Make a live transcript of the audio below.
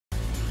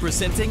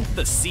Presenting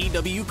the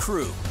CW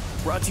Crew,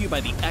 brought to you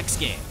by the X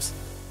Games.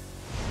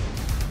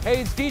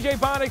 Hey, it's DJ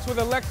Bonix with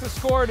Alexa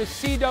Score. The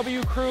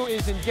CW Crew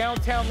is in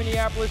downtown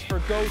Minneapolis for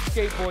Go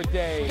Skateboard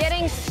Day.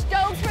 Getting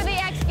stoked for the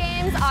X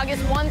Games,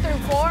 August 1 through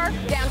 4,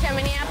 downtown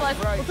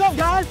Minneapolis. Right. What's up,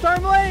 guys? Sorry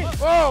I'm late.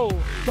 Whoa!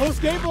 Go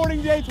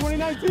Skateboarding Day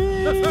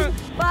 2019.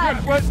 But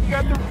What? You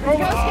got the Go Skateboarding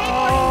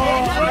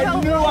Day.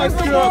 I knew I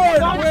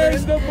should.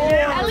 Where's the board?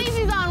 At least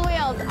he's on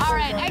wheels. All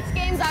right, X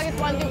Games, August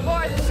 1 through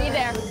 4. See you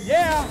there.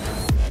 Yeah.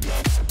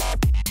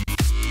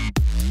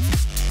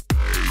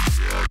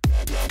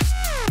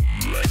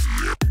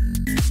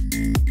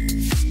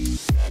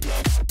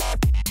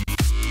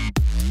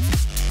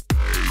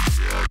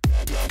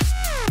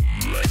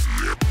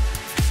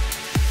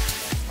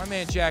 My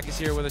man Jack is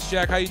here with us.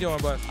 Jack, how you doing,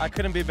 bud? I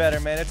couldn't be better,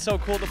 man. It's so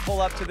cool to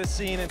pull up to this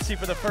scene and see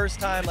for the first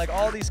time, like,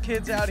 all these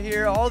kids out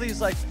here, all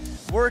these, like,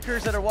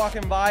 workers that are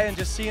walking by and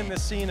just seeing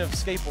this scene of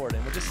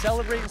skateboarding. We're just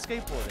celebrating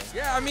skateboarding.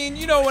 Yeah, I mean,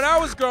 you know, when I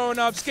was growing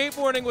up,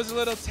 skateboarding was a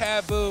little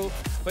taboo,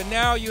 but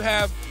now you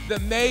have the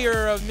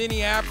mayor of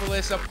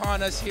Minneapolis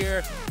upon us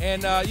here,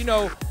 and, you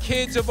know,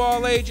 kids of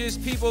all ages,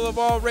 people of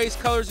all race,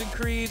 colors, and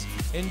creeds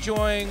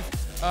enjoying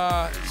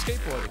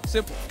skateboarding.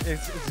 Simple.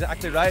 It's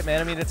exactly right,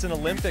 man. I mean, it's an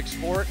Olympic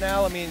sport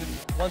now. I mean,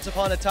 once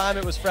upon a time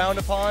it was frowned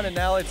upon, and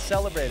now it's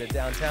celebrated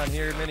downtown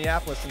here in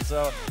Minneapolis. And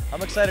so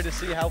I'm excited to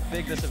see how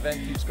big this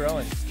event keeps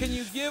growing. Can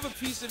you give a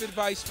piece of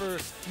advice for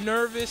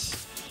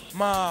nervous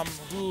mom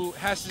who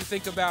has to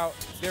think about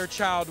their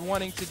child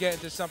wanting to get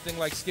into something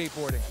like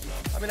skateboarding?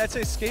 I mean, I'd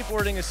say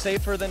skateboarding is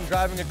safer than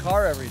driving a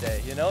car every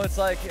day. You know, it's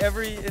like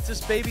it's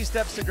just baby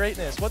steps to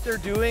greatness. What they're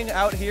doing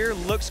out here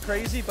looks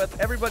crazy, but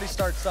everybody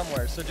starts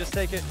somewhere. So just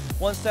take it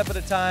one step at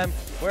a time,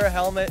 wear a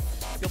helmet,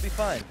 you'll be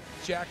fine.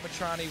 Jack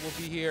Matrani will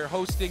be here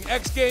hosting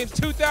X Games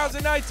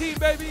 2019,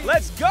 baby.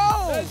 Let's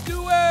go! Let's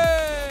do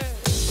it!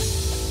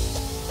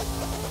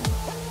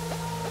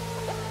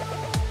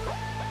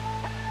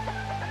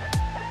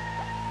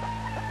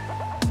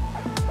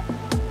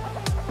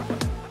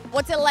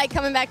 What's it like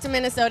coming back to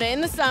Minnesota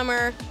in the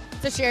summer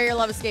to share your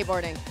love of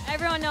skateboarding?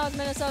 Everyone knows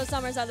Minnesota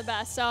summers are the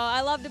best, so I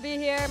love to be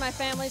here, my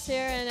family's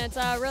here, and it's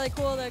really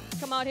cool to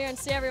come out here and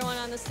see everyone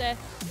on this day.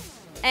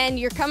 And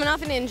you're coming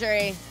off an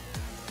injury.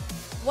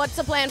 What's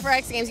the plan for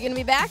X Games? You gonna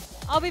be back?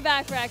 I'll be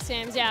back for X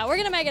Games, yeah. We're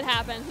gonna make it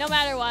happen, no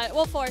matter what.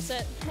 We'll force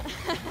it.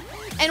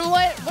 And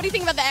what do you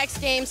think about the X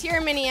Games here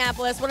in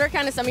Minneapolis? What are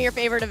kind of some of your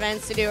favorite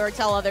events to do or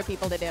tell other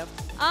people to do?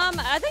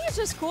 I think it's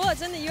just cool.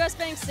 It's in the U.S.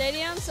 Bank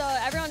Stadium, so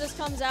everyone just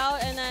comes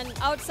out, and then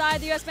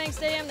outside the U.S. Bank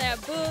Stadium, they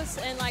have booths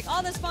and like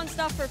all this fun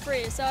stuff for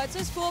free. So it's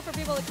just cool for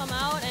people to come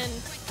out and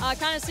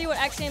kind of see what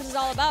X Games is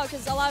all about,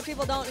 because a lot of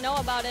people don't know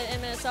about it in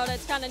Minnesota.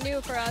 It's kind of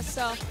new for us,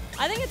 so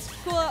I think it's a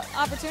cool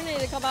opportunity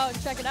to come out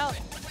and check it out.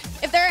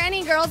 If there are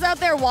any girls out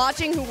there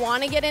watching who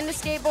want to get into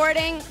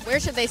skateboarding, where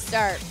should they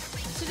start?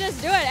 To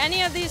just do it.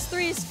 Any of these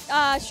three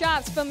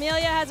shops.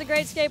 Familia has a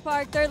great skate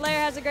park. Third Layer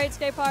has a great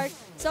skate park.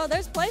 So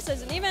there's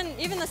places, and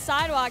even the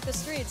sidewalk, the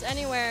streets,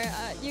 anywhere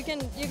you can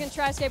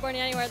try skateboarding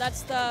anywhere.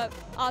 That's the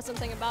awesome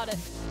thing about it.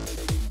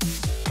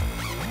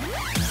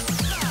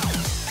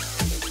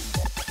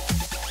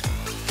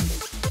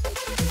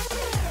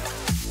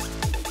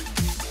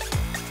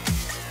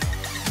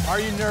 Are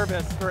you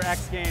nervous for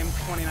X Games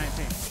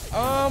 2019?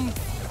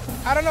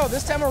 I don't know.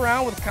 This time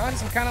around with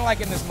contests, I'm kind of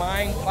like in this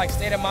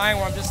state of mind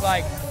where I'm just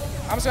like,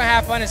 I'm just gonna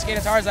have fun and skate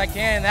as hard as I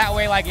can. And that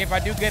way, like, if I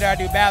do good or I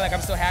do bad, like,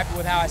 I'm still happy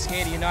with how I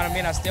skated. You know what I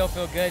mean? I still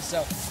feel good.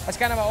 So that's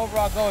kind of my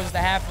overall goal, is to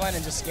have fun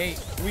and just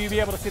skate. Will you be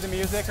able to see the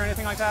music or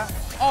anything like that?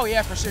 Oh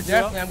yeah, for sure.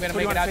 Definitely, I'm gonna What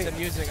do you make it out wanna to see? the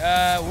music.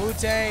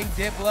 Wu-Tang,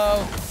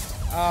 Diplo.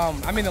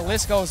 I mean, the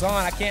list goes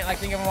on. I can't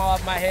think of them all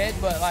off my head,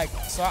 but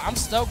so I'm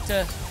stoked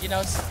to,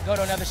 go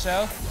to another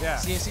show, Yeah.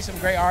 see some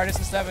great artists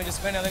and stuff, and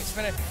just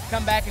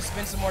come back and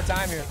spend some more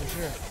time here for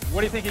sure.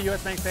 What do you think of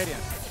U.S. Bank Stadium?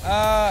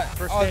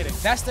 For Oh, skating.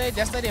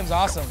 that stadium's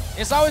awesome.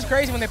 It's always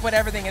crazy when they put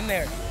everything in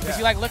there, because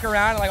you look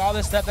around and all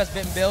this stuff that's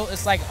been built,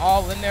 it's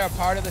all in there, a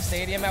part of the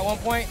stadium at one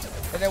point.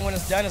 And then when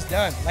it's done, it's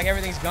done.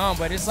 Everything's gone.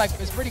 But it's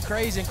pretty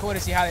crazy and cool to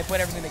see how they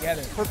put everything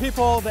together. For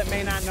people that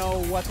may not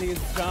know what these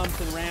jumps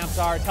and ramps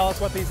are, tell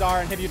us what these are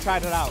and have you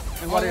tried it out?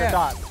 And what are your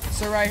thoughts?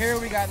 So right here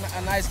we got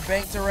a nice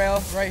bank to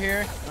rail right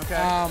here.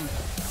 Okay.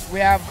 We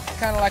have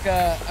kind of like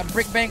a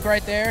brick bank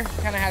right there.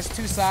 Kind of has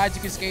two sides.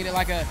 You can skate it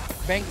like a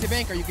bank to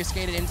bank, or you can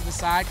skate it into the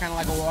side, kind of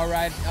like a wall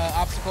ride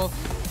obstacle.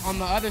 On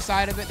the other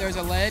side of it, there's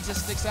a ledge that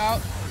sticks out.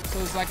 So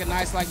it's like a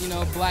nice black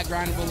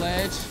grindable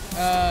ledge.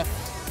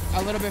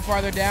 A little bit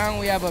farther down,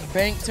 we have a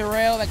bank to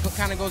rail that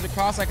kind of goes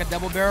across like a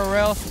double barrel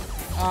rail.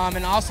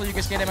 And also you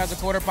can skate them as a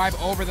quarter pipe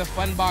over the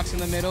fun box in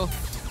the middle.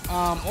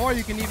 Or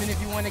you can even,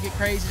 if you want to get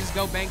crazy, just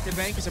go bank to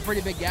bank. It's a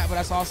pretty big gap, but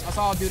I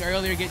saw a dude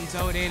earlier getting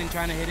towed in and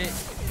trying to hit it.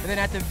 And then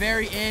at the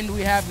very end,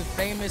 we have the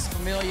famous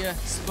Familia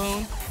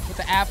spoon with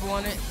the apple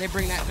on it. They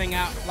bring that thing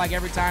out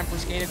every time for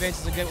skate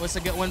events. It's a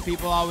good one.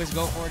 People always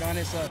go for it on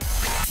it. So.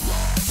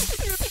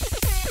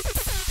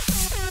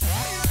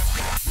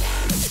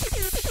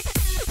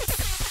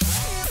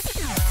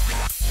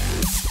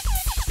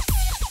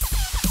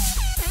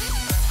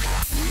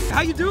 How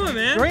How you doing,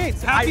 man? Great.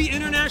 Happy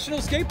International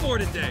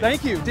Skateboarding Day.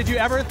 Thank you. Did you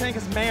ever think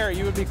as mayor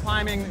you would be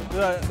climbing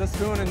the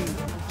Spoon and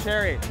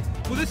Cherry?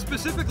 Well, this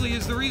specifically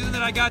is the reason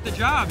that I got the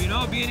job, you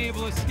know, being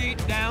able to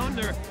skate down,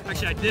 or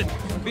actually I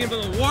didn't, being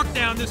able to walk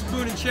down this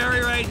Spoon and Cherry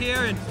right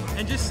here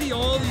and just see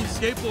all these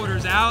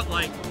skateboarders out,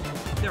 like,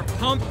 they're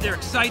pumped, they're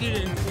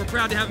excited, and we're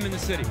proud to have them in the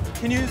city.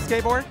 Can you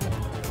skateboard?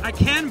 I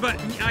can, but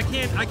I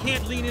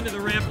can't lean into the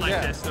ramp like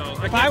this, though.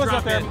 If I was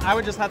up there, I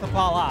would just have to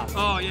fall off.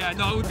 Oh, yeah,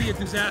 no, it would be a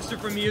disaster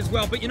for me as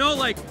well. But, you know,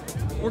 like,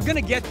 we're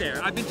gonna get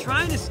there. I've been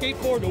trying to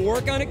skateboard to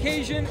work on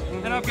occasion,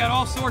 and I've got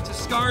all sorts of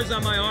scars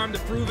on my arm to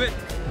prove it.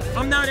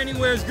 I'm not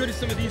anywhere as good as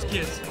some of these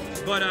kids,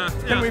 but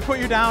Can we put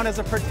you down as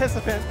a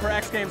participant for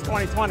X Games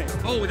 2020?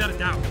 Oh, without a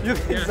doubt. You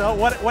think so?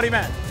 What do you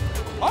meant?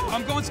 Oh,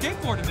 I'm going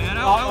skateboarding, man.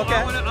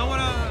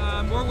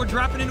 Okay. We're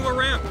dropping into a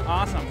ramp.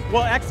 Awesome.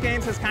 Well, X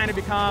Games has kind of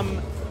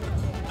become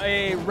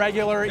a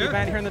regular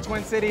event here in the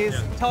Twin Cities.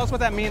 Yeah. Tell us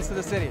what that means to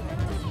the city.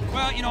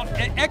 Well, you know,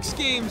 X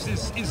Games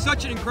is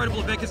such an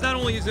incredible event because not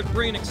only is it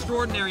bringing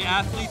extraordinary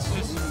athletes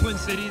to the Twin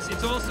Cities,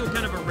 it's also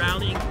kind of a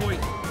rallying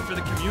point for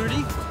the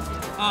community.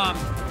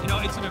 You know,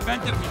 it's an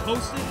event that we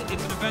hosted,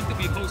 it's an event that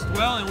we host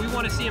well, and we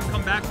want to see them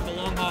come back for the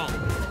long haul.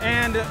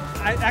 And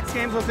X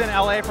Games was in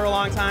LA for a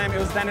long time. It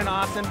was then in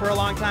Austin for a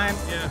long time.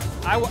 Yeah.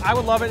 I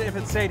would love it if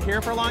it stayed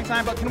here for a long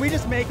time, but can we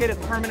just make it a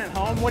permanent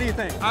home? What do you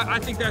think? I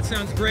think that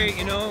sounds great,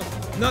 you know.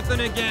 Nothing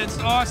against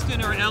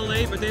Austin or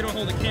LA, but they don't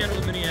hold a candle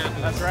to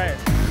Minneapolis. That's right.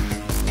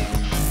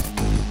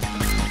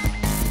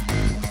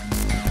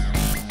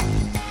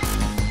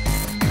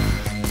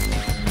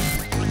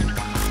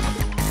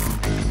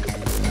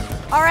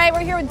 All right, we're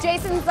here with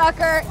Jason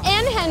Zucker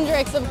and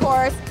Hendrix, of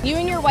course. You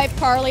and your wife,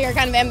 Carly, are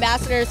kind of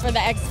ambassadors for the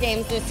X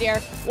Games this year.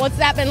 What's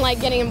that been like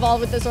getting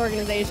involved with this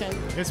organization?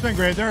 It's been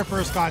great. They're a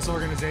first-class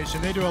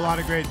organization. They do a lot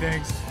of great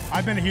things.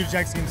 I've been a huge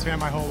X Games fan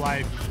my whole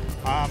life.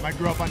 I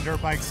grew up on dirt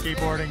bikes,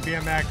 skateboarding,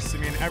 BMX, I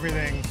mean,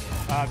 everything.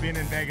 Being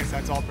in Vegas,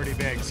 that's all pretty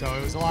big. So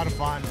it was a lot of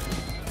fun.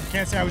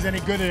 Can't say I was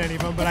any good at any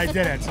of them, but I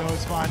did it, so it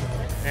was fun.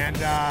 And,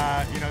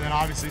 you know, then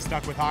obviously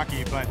stuck with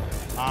hockey, but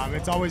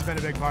it's always been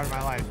a big part of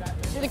my life.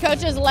 Do the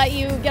coaches let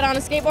you get on a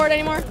skateboard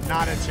anymore?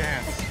 Not a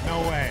chance. No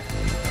way.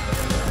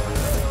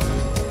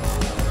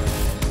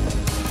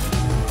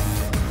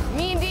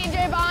 Me and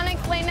DJ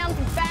Bonix laying down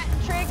some fat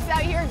tricks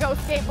out here at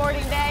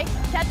GoSkate Day.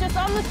 Catch us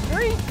on the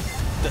street.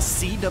 The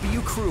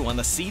CW crew on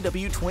the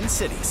CW Twin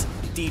Cities.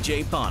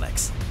 DJ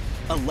Bonix,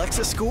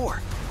 Alexa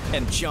Score,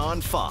 and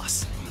John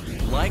Foss.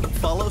 Like,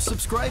 follow,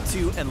 subscribe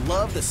to, and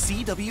love the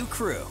CW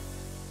crew.